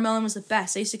watermelon was the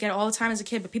best. I used to get it all the time as a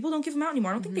kid, but people don't give them out anymore.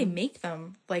 I don't think they make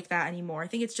them like that anymore. I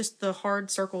think it's just the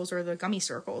hard circles or the gummy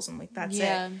circles, and like that's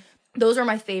it. Those are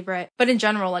my favorite. But in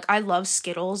general, like I love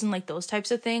Skittles and like those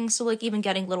types of things. So like even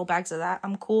getting little bags of that,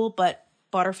 I'm cool. But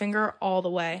Butterfinger all the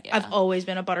way. Yeah. I've always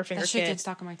been a Butterfinger that shit kid. gets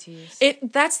stuck in my teeth.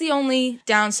 That's the only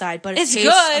downside, but it's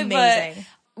good, amazing.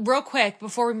 But real quick,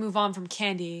 before we move on from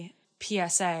candy,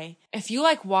 PSA, if you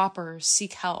like Whoppers,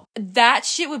 seek help. That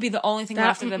shit would be the only thing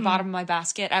left at the bottom of my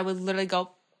basket. I would literally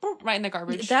go right in the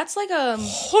garbage. That's like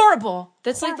horrible.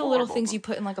 That's like the little things you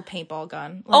put in like a paintball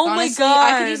gun. Like, honestly, my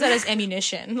God. I could use that as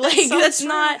ammunition. Like that's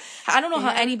not. I don't know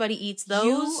how anybody eats those.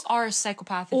 You are a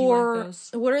psychopath. If you like those.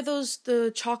 What are those?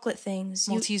 The chocolate things.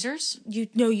 Maltesers.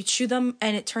 You chew them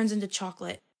and it turns into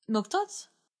chocolate. Milk Duds.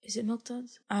 Is it Milk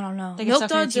Duds? I don't know. They Milk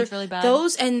Duds are really bad.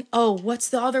 Those and what's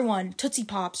the other one? Tootsie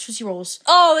Pops, Tootsie Rolls.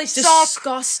 Oh, they suck.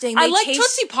 Disgusting. I like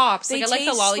Tootsie Pops. Like, I like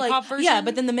the lollipop version. Yeah,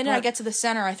 but then the minute I get to the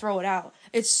center, I throw it out.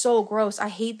 It's so gross. I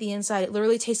hate the inside. It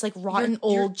literally tastes like rotten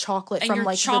old chocolate from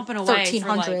like the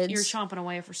 1300s. You're chomping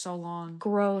away for so long.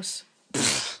 Gross.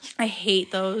 I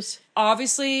hate those.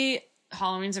 Obviously,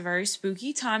 Halloween's a very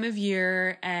spooky time of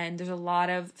year, and there's a lot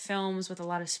of films with a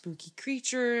lot of spooky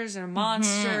creatures and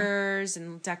monsters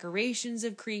and decorations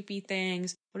of creepy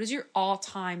things. What is your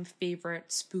all-time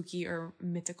favorite spooky or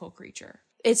mythical creature?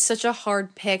 It's such a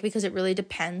hard pick because it really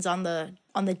depends on the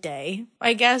day,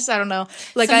 I guess. I don't know.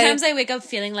 Like sometimes I wake up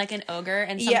feeling like an ogre,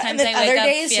 and sometimes I wake up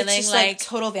feeling it's just like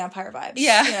total vampire vibes.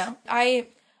 Yeah. You know? I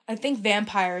think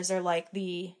vampires are like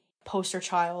the poster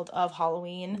child of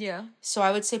Halloween. Yeah. So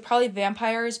I would say probably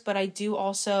vampires, but I do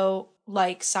also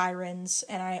like sirens,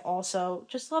 and I also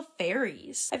just love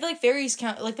fairies. I feel like fairies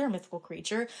count, like they're a mythical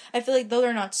creature. I feel like though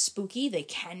they're not spooky, they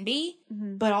can be.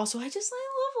 Mm-hmm. But also I just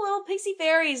love little pixie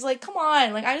fairies. Like, come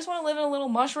on. Like, I just want to live in a little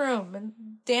mushroom and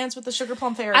dance with the sugar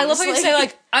plum fairies. I love how you say,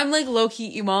 like, I'm like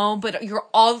low-key emo, but you're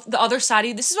all the other side of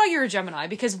you. This is why you're a Gemini,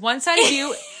 because one side of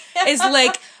you is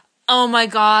like, oh my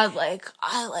God,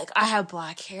 I have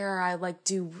black hair.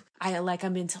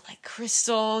 I'm into like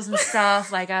crystals and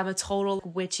stuff. Like I'm a total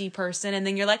witchy person. And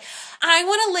then you're like, I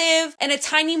want to live in a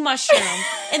tiny mushroom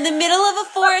in the middle of a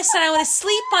forest, and I want to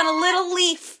sleep on a little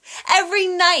leaf every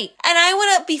night. And I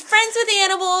want to be friends with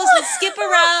animals and skip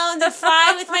around and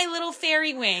fly with my little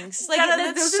fairy wings. Like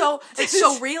it's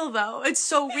so real though. It's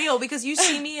so real because you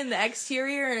see me in the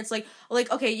exterior and it's like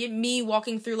okay, me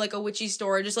walking through like a witchy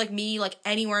store, just like me like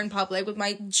anywhere in public with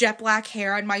my jet black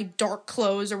hair and my dark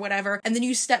clothes or whatever, and then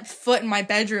you step foot in my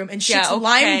bedroom and shit's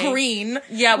lime green.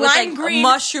 Yeah, with lime like green a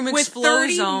mushroom with explore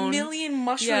 30 zone. million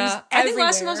mushrooms. Yeah. I think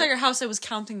last time I was at your house, I was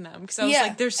counting them because I was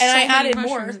like, "There's so many mushrooms." And I added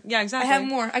more. Yeah, exactly. I have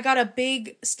more. I got a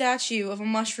big statue of a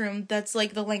mushroom that's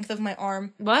like the length of my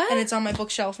arm. What? And it's on my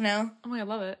bookshelf now. Oh my God, I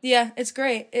love it. Yeah, it's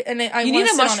great. You need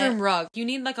a mushroom rug. You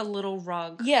need like a little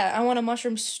rug. Yeah, I want a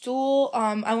mushroom stool.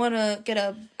 I want to get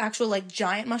a actual like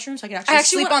giant mushroom so I can actually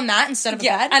sleep on that instead of a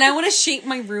bed. And I want to shape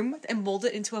my room and mold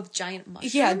it into a giant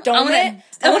mushroom. Yeah,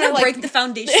 I want to break the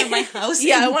foundation of my house.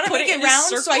 Yeah, I want to make it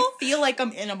round so I feel like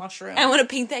I'm in a mushroom. I want to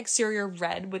paint the exterior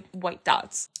red with white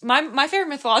dots. My favorite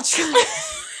mythology.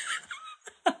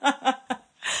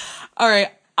 All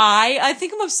right. I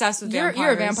think I'm obsessed with vampires.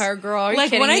 You're a vampire girl. Are you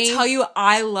kidding me? When I tell you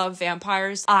I love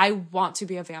vampires, I want to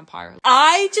be a vampire.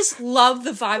 I just love the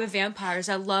vibe of vampires.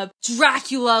 I love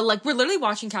Dracula. Like, we're literally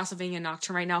watching Castlevania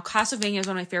Nocturne right now. Castlevania is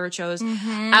one of my favorite shows.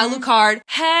 Mm-hmm. Alucard.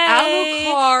 Hey!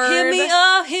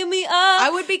 Alucard. Hit me up. I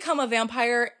would become a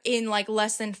vampire in like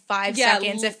less than 5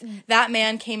 seconds if that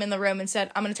man came in the room and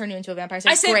said, I'm going to turn you into a vampire.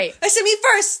 I said, great. I said, me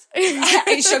first.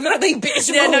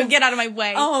 Yeah, no, get out of my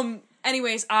way.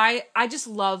 Anyways, I just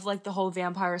love like the whole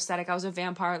vampire aesthetic. I was a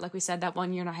vampire, like we said, that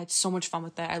one year, and I had so much fun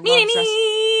with that. I loved dress.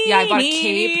 Yeah, I bought a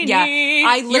cape. Yeah,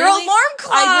 Your alarm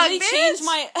clock. I literally changed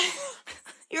my.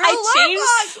 Your alarm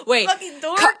clock. Wait, fucking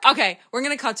dork. Okay, we're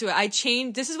gonna cut to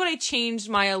it. This is what I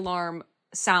changed my alarm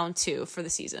sound to for the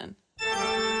season.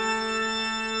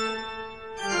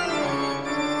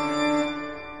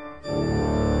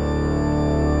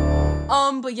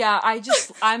 But yeah,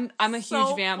 I'm a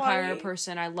huge vampire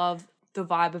person. I love the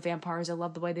vibe of vampires. I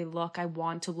love the way they look. I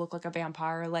want to look like a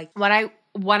vampire. Like when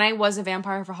I was a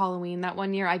vampire for Halloween that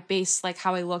one year, I based like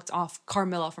how I looked off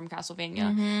Carmilla from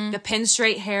Castlevania. Mm-hmm. The pin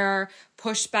straight hair,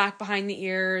 pushed back behind the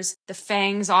ears, the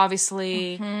fangs,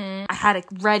 obviously. Mm-hmm. I had a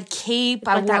red cape.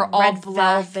 Like I wore all red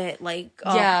black. Velvet, like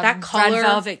that color. Red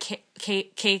velvet cake.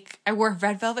 I wore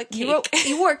red velvet cake.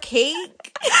 You wore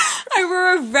cake? I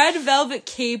wore a red velvet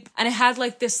cape, and it had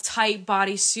like this tight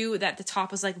bodysuit that the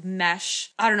top was like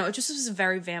mesh. I don't know. It just was a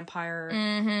very vampire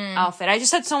outfit. I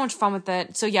just had so much fun with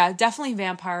it. So yeah, definitely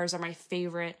vampires are my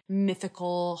favorite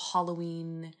mythical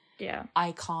Halloween Yeah.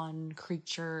 icon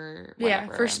creature.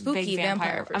 Whatever. Yeah, for spooky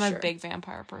vampire for I'm sure. a big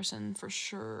vampire person for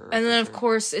sure. And then, of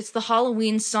course, it's the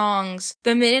Halloween songs.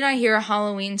 The minute I hear a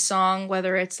Halloween song,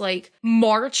 whether it's like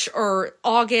March or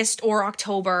August or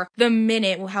October, the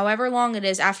minute, however long it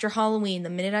is after Halloween, the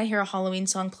minute I hear a Halloween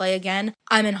song play again,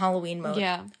 I'm in Halloween mode.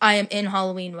 Yeah. I am in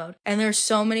Halloween mode. And there's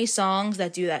so many songs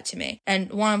that do that to me.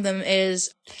 And one of them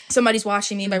is Somebody's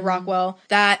Watching Me by Rockwell.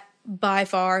 That by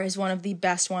far is one of the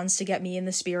best ones to get me in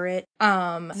the spirit.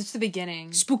 It's the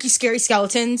beginning. Spooky Scary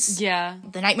Skeletons. Yeah.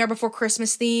 The Nightmare Before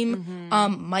Christmas theme.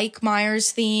 Mike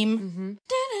Myers theme.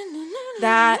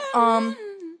 That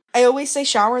I always say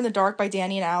Shower in the Dark by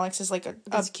Danny and Alex is like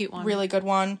a cute one. really good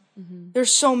one. There's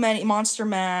so many. Monster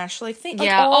Mash. Like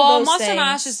yeah. all those Monster things.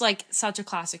 Mash is like such a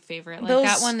classic favorite. Like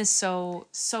that one is so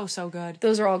good.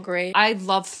 Those are all great. I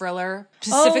love Thriller.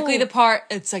 Specifically the part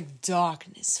it's like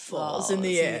darkness falls in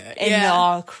the air. And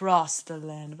all across the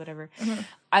land, whatever.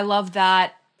 I love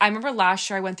that. I remember last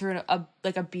year I went through a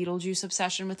Beetlejuice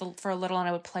obsession for a little, and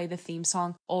I would play the theme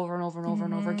song over and over and over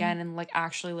and over again, and like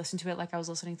actually listen to it like I was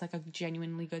listening to like a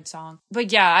genuinely good song.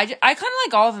 But yeah, I kind of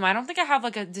like all of them. I don't think I have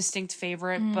like a distinct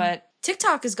favorite, but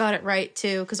TikTok has got it right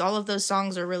too, because all of those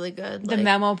songs are really good. The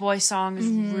Memo Boy song is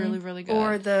really, really good.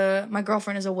 Or the My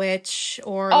Girlfriend is a Witch,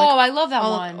 or I love that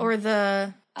one. Or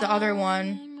the other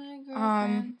one.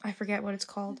 I forget what it's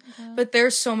called. But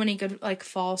there's so many good like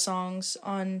fall songs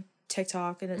on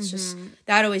TikTok, and it's just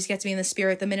that always gets me in the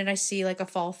spirit. The minute I see like a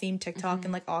fall themed TikTok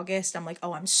in like August, I'm like,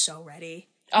 oh, I'm so ready.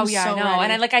 I know.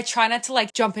 Ready. And I try not to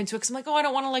like jump into it because I'm like, oh, I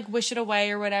don't want to like wish it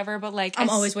away or whatever. But like, I'm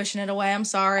always wishing it away. I'm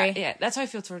sorry. Yeah, that's how I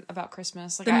feel about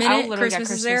Christmas. Like the minute Christmas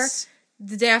is there,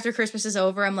 the day after Christmas is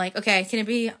over, I'm like, okay, can it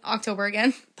be October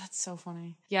again? That's so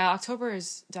funny. Yeah, October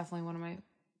is definitely one of my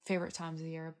favorite times of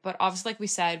the year. But obviously, like we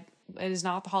said, it is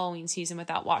not the Halloween season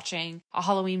without watching a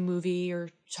Halloween movie or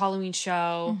Halloween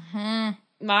show.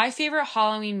 My favorite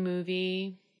Halloween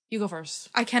movie. You go first.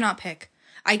 I cannot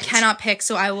pick,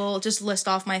 so I will just list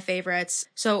off my favorites.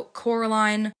 So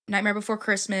Coraline, Nightmare Before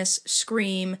Christmas,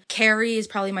 Scream. Carrie is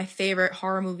probably my favorite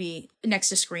horror movie next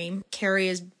to Scream. Carrie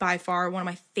is by far one of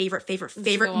my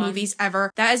favorite movies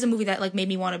ever. That is a movie that like made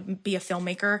me want to be a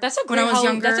filmmaker. When I was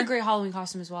younger. That's a great Halloween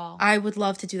costume as well. I would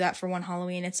love to do that for one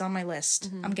Halloween. It's on my list.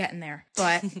 I'm getting there.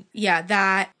 But yeah,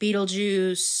 that,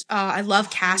 Beetlejuice. I love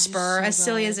Casper, as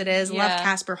silly as it is. Love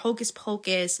Casper, Hocus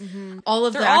Pocus. All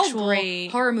of the actual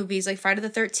horror movies like Friday the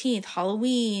 13th,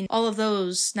 Halloween, all of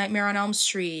those, Nightmare on Elm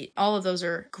Street. All of those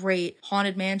are great.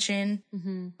 Haunted Mansion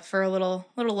for a little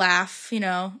laugh, you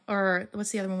know. Or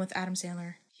what's the other one with Adam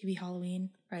Sandler? Hubie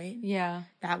Halloween, right? Yeah.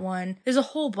 That one. There's a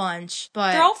whole bunch,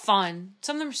 but they're all fun.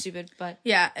 Some of them are stupid, but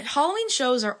yeah, Halloween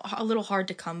shows are a little hard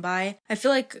to come by. I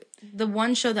feel like the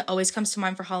one show that always comes to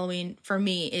mind for Halloween for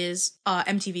me is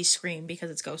MTV Scream, because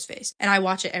it's Ghostface. And I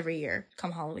watch it every year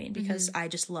come Halloween because I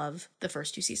just love the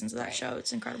first 2 seasons of that show.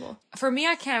 It's incredible. For me,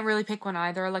 I can't really pick one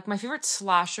either. Like my favorite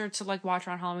slasher to like watch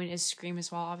around Halloween is Scream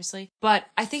as well, obviously. But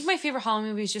I think my favorite Halloween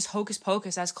movie is just Hocus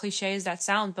Pocus, as cliche as that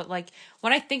sounds. But like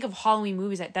when I think of Halloween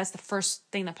movies, that's the first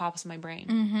thing that pops in my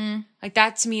brain. Like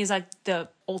that to me is like the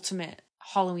ultimate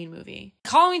Halloween movie.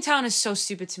 Halloween Town is so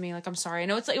stupid to me. Like, I'm sorry. I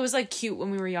know it was like cute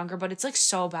when we were younger, but it's like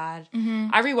so bad.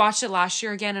 I rewatched it last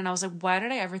year again, and I was like, why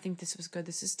did I ever think this was good?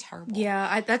 This is terrible.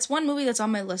 Yeah, that's one movie that's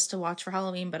on my list to watch for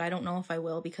Halloween, but I don't know if I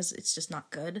will because it's just not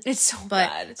good. It's so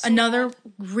bad. It's so another bad.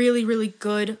 really, really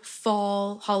good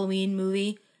fall Halloween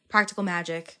movie, Practical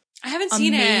Magic. I haven't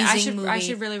seen it. I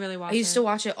should really, really watch it. I used to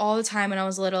watch it all the time when I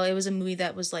was little. It was a movie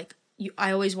that was like,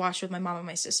 I always watched with my mom and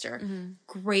my sister.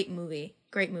 Great movie.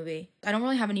 I don't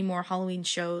really have any more Halloween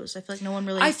shows. I feel like no one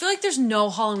really... I feel like there's no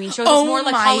Halloween shows. It's more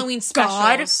like Halloween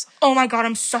specials. Oh my God,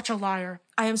 I'm such a liar.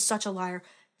 I am such a liar.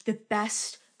 The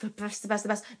best.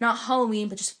 Not Halloween,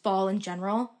 but just fall in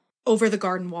general. Over the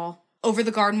Garden Wall.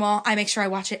 I make sure I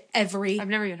watch it every year. I've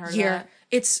never even heard of that.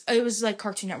 It was like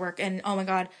Cartoon Network, and oh my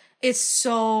God, it's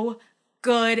so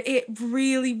good. It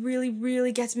really, really,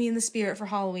 really gets me in the spirit for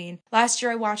Halloween. Last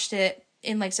year I watched it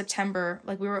in like September,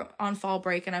 like we were on fall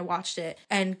break and I watched it,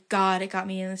 and God, it got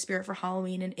me in the spirit for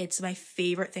Halloween, and it's my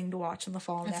favorite thing to watch in the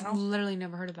fall now. I've literally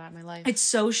never heard of that in my life. It's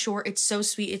so short, it's so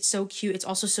sweet, it's so cute, it's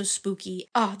also so spooky.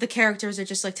 Oh, the characters are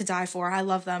just like to die for. I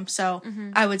love them. So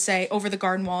I would say Over the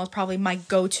Garden Wall is probably my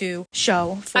go-to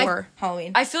show for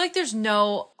Halloween. I feel like there's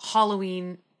no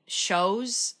Halloween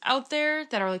shows out there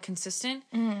that are like consistent.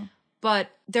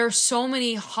 But there are so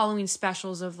many Halloween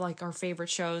specials of like our favorite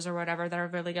shows or whatever that are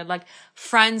really good. Like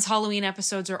Friends Halloween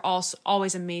episodes are also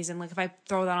always amazing. Like if I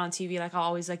throw that on TV, like I'll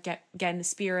always like get in the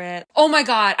spirit. Oh my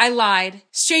God, I lied.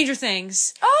 Stranger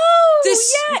Things. Oh,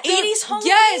 80s Halloween.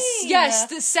 Yes.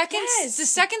 The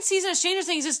second season of Stranger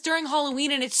Things is during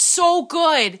Halloween, and it's so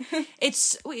good.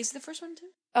 Is it the first one too?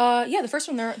 Yeah, the first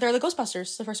one, they're the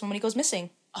Ghostbusters. The first one when he goes missing.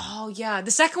 Oh, yeah.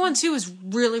 The second one, too, is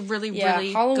really, really,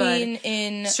 really Halloween good.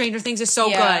 in... Stranger Things is so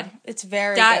good. It's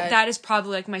very good. That is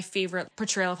probably, like, my favorite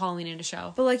portrayal of Halloween in a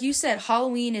show. But like you said,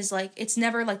 Halloween is, like, it's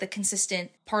never, like, the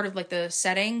consistent part of, like, the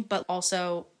setting, but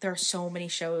also there are so many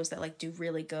shows that, like, do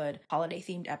really good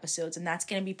holiday-themed episodes, and that's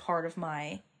going to be part of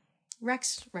my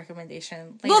Rex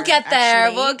recommendation later, We'll get there.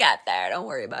 Don't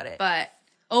worry about it. But...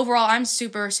 overall, I'm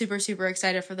super, super, super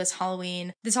excited for this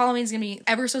Halloween. This Halloween is going to be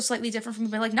ever so slightly different from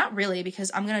me, but like not really, because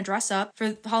I'm going to dress up.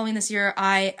 For Halloween this year,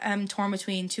 I am torn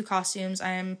between two costumes.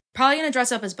 I am probably going to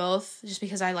dress up as both, just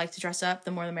because I like to dress up.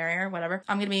 The more the merrier, whatever.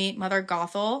 I'm going to be Mother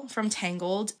Gothel from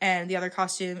Tangled, and the other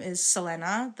costume is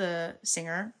Selena, the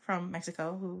singer from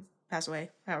Mexico, who passed away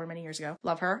however many years ago.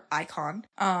 Love her. Icon.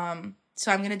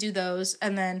 So I'm going to do those.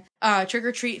 And then Trick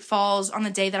or Treat falls on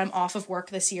the day that I'm off of work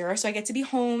this year. So I get to be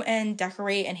home and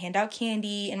decorate and hand out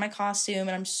candy in my costume.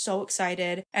 And I'm so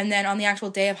excited. And then on the actual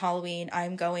day of Halloween,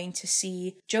 I'm going to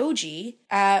see Joji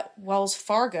at Wells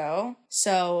Fargo.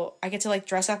 So I get to like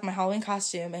dress up in my Halloween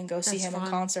costume and go see him in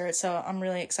concert. So I'm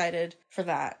really excited for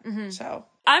that. Mm-hmm. So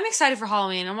I'm excited for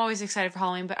Halloween. I'm always excited for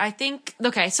Halloween, but I think,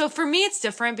 okay, so for me it's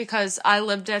different because I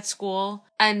lived at school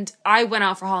and I went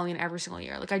out for Halloween every single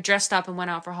year. Like I dressed up and went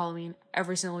out for Halloween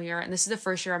every single year. And this is the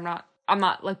first year I'm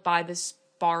not like by this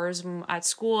bars at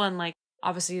school and like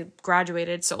obviously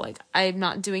graduated. So like I'm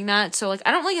not doing that. So like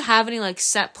I don't really have any like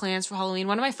set plans for Halloween.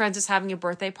 One of my friends is having a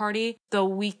birthday party the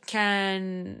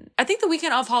weekend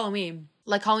of Halloween.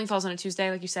 Like Halloween falls on a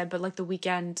Tuesday, like you said, but like the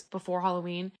weekend before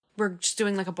Halloween. We're just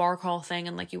doing like a bar crawl thing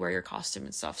and like you wear your costume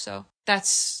and stuff. So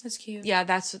that's cute. Yeah,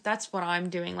 that's what I'm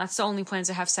doing. That's the only plans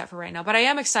I have set for right now. But I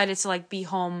am excited to like be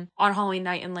home on Halloween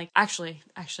night and like actually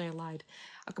I lied.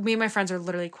 Me and my friends are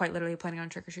quite literally planning on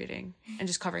trick-or-treating and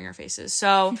just covering our faces.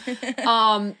 So,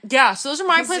 yeah, so those are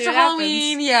my plans for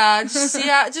Halloween. Yeah, just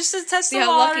to test see the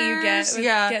how waters. Lucky you get with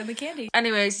getting the candy.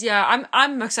 Anyways, yeah,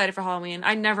 I'm excited for Halloween.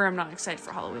 I never am not excited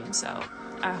for Halloween, so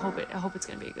I hope it's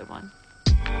gonna be a good one.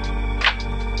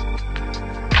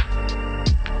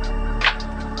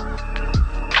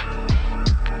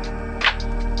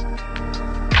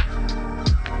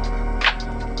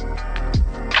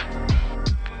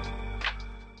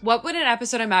 What would an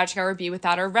episode of Magic Hour be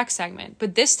without our rec segment?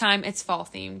 But this time, it's fall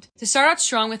themed. To start out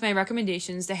strong with my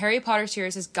recommendations, the Harry Potter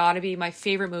series has got to be my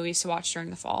favorite movies to watch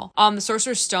during the fall. The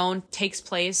Sorcerer's Stone takes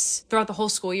place throughout the whole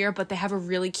school year, but they have a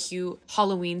really cute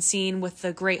Halloween scene with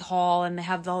the Great Hall, and they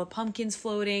have all the pumpkins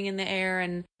floating in the air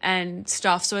and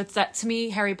stuff. So it's that, to me,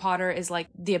 Harry Potter is like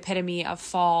the epitome of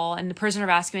fall, and The Prisoner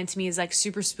of Azkaban to me is like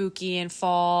super spooky and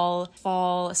fall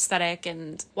aesthetic,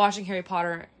 and watching Harry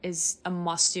Potter is a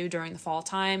must do during the fall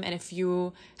time. And if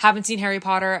you haven't seen Harry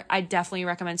Potter, I definitely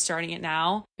recommend starting it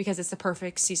now because it's the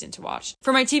perfect season to watch.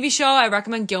 For my TV show, I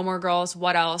recommend Gilmore Girls.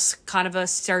 What else? Kind of a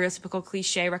stereotypical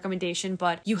cliche recommendation,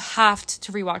 but you have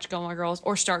to rewatch Gilmore Girls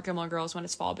or start Gilmore Girls when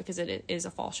it's fall because it is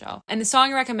a fall show. And the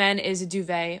song I recommend is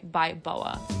Duvet by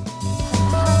Boa.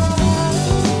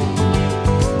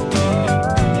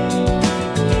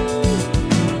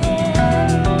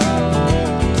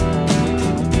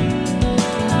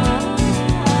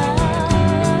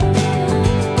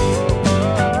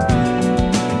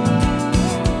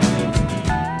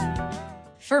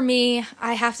 For me,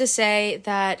 I have to say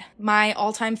that my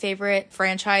all-time favorite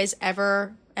franchise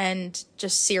ever and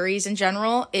just series in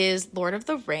general is Lord of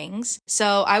the Rings.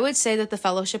 So I would say that The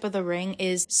Fellowship of the Ring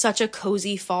is such a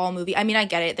cozy fall movie. I mean, I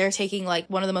get it. They're taking like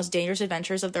one of the most dangerous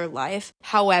adventures of their life.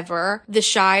 However, The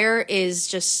Shire is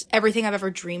just everything I've ever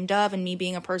dreamed of. And me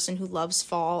being a person who loves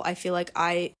fall, I feel like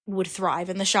I would thrive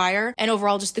in The Shire. And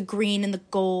overall, just the green and the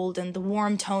gold and the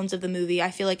warm tones of the movie, I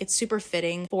feel like it's super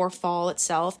fitting for fall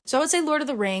itself. So I would say Lord of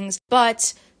the Rings,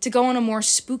 but to go on a more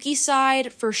spooky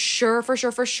side, for sure,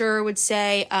 would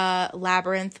say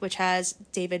Labyrinth, which has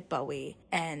David Bowie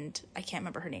and I can't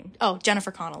remember her name. Oh,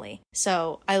 Jennifer Connelly.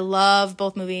 So I love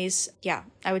both movies. Yeah,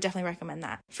 I would definitely recommend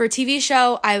that. For a TV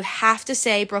show, I have to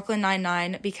say Brooklyn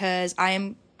Nine-Nine because I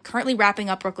am currently wrapping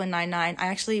up Brooklyn Nine-Nine. I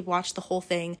actually watched the whole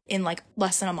thing in like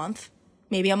less than a month.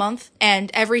 Maybe a month. And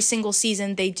every single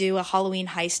season they do a Halloween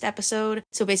heist episode.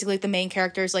 So basically like, the main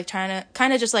characters like trying to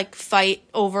kind of just like fight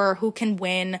over who can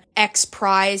win X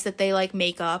prize that they like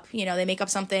make up. You know, they make up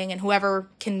something and whoever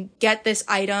can get this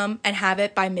item and have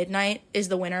it by midnight is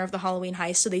the winner of the Halloween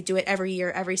heist. So they do it every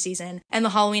year, every season. And the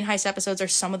Halloween heist episodes are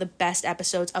some of the best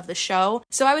episodes of the show.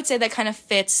 So I would say that kind of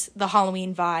fits the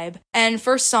Halloween vibe. And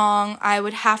for song, I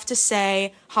would have to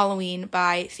say Halloween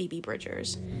by Phoebe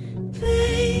Bridgers.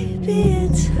 Babe. Maybe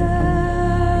it's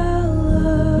Halloween,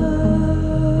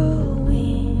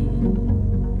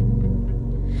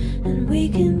 and we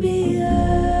can be anything.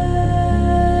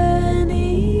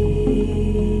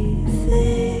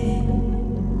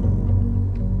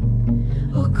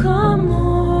 Oh, come on,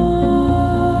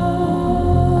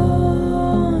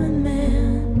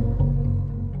 man.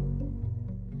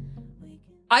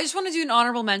 I just want to do an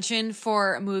honorable mention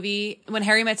for a movie, When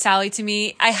Harry Met Sally. To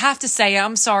me, I have to say,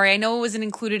 I'm sorry, I know it wasn't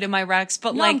included in my recs,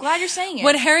 but No, I'm glad you're saying it.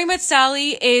 When Harry Met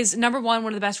Sally is number one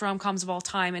of the best rom-coms of all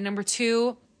time, and number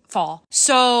two, Fall.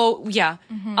 So yeah,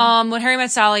 When Harry Met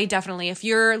Sally, definitely. If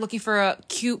you're looking for a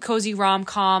cute, cozy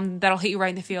rom-com that'll hit you right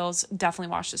in the feels,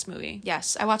 definitely watch this movie.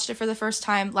 Yes, I watched it for the first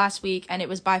time last week, and it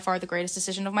was by far the greatest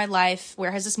decision of my life.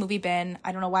 Where has this movie been?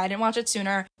 I don't know why I didn't watch it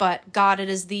sooner, but God, it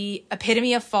is the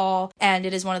epitome of fall, and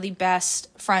it is one of the best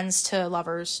friends to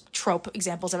lovers trope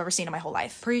examples I've ever seen in my whole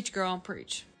life. Preach, girl,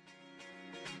 preach.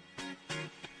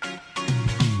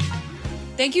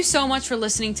 Thank you so much for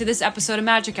listening to this episode of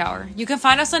Magic Hour. You can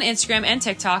find us on Instagram and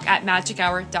TikTok at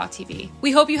magichour.tv.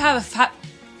 We hope you have a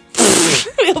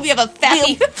We hope you have a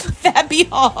fabby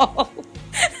haul.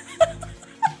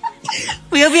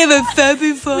 We hope you have a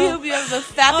fabby fall. We hope you have a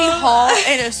fabby haul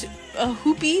and a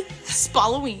hoopy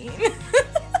Spalloween.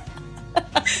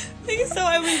 I think so.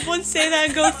 I would once say that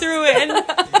and go through it and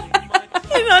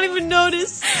not even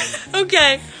notice.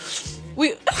 Okay.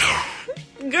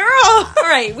 Girl!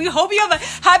 Alright, we hope you have a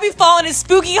happy fall and a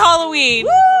spooky Halloween!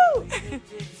 Woo!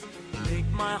 Make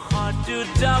my heart do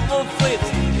double flips.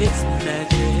 It's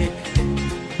magic.